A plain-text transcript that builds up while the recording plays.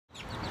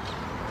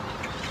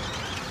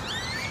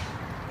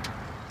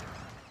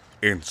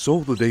And so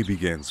the day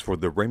begins for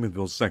the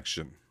Raymondville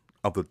section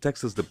of the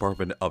Texas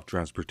Department of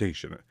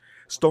Transportation,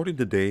 starting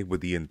the day with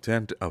the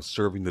intent of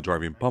serving the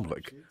driving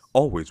public,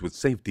 always with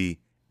safety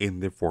in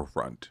their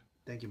forefront.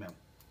 Thank you, ma'am.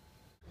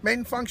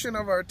 Main function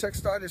of our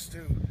TxDOT is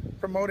to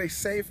promote a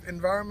safe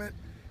environment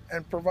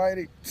and provide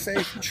a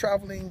safe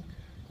traveling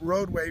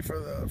roadway for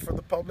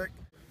the public.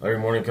 Every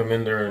morning, come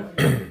in there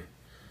and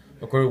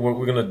according to what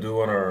we're gonna do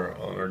on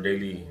our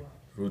daily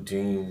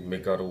routine,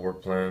 make out a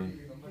work plan.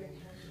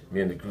 Me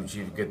and the crew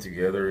chief get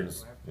together and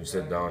we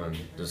sit down and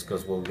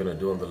discuss what we're gonna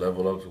do on the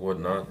level ups and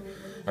whatnot.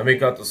 I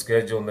make out the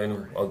schedule and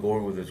then I'll go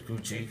over with the crew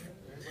chief.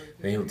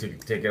 Then he'll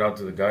take it out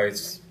to the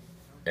guys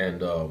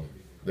and they'll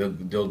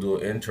do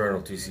an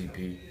internal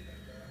TCP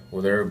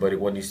with everybody,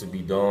 what needs to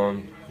be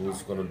done,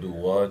 who's gonna do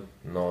what,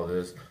 and all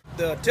this.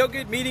 The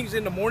tailgate meetings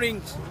in the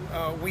mornings,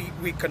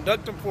 we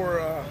conduct them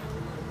for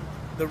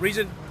the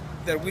reason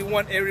that we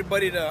want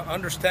everybody to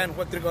understand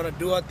what they're gonna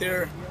do out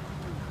there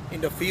in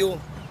the field.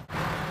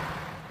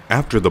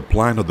 After the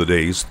plan of the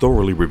day is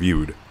thoroughly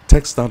reviewed,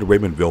 TxDOT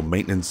Raymondville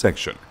Maintenance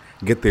Section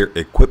get their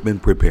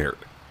equipment prepared.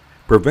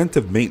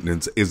 Preventive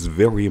maintenance is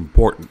very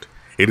important.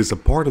 It is a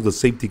part of the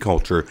safety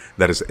culture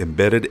that is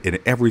embedded in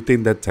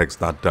everything that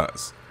TxDOT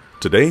does.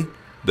 Today,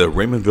 the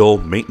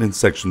Raymondville Maintenance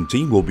Section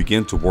team will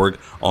begin to work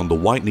on the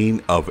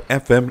widening of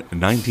FM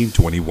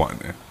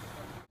 1921.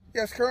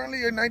 Yes,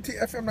 currently in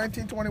FM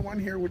 1921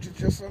 here, which is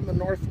just on the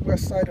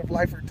northwest side of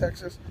Lyford,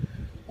 Texas.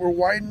 We're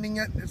widening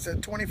it. It's a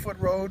 20-foot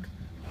road.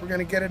 We're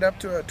going to get it up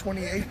to a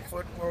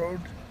 28-foot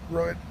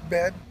road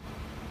bed,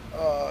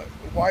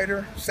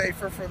 wider,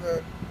 safer for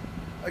the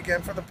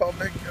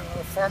public.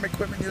 Farm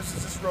equipment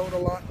uses this road a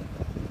lot.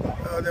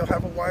 They'll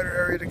have a wider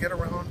area to get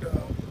around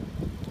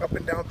up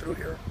and down through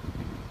here.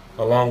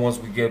 Along once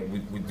we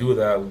do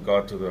that, we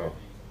go to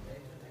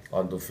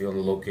on the field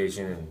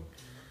location, and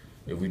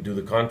if we do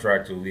the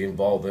contractor, we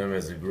involve them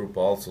as a group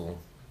also,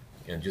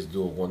 and just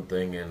do one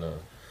thing and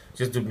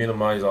just to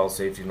minimize all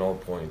safety and all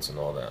points and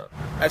all that.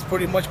 That's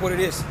pretty much what it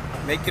is.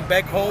 Make it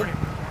back home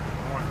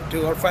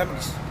to our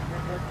families.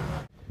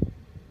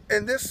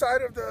 In this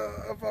side of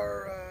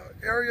our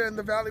area in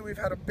the valley, we've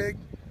had a big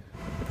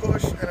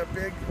push and a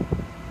big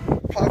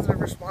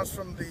positive response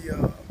from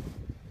the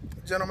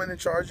gentleman in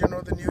charge,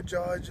 the new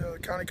judge,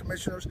 county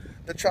commissioners.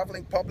 The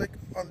traveling public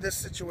on this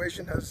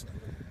situation has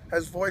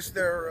voiced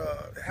their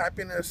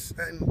happiness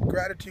and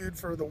gratitude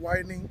for the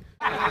widening.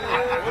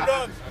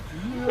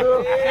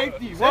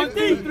 Safety, 1,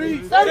 2,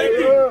 3,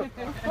 safety!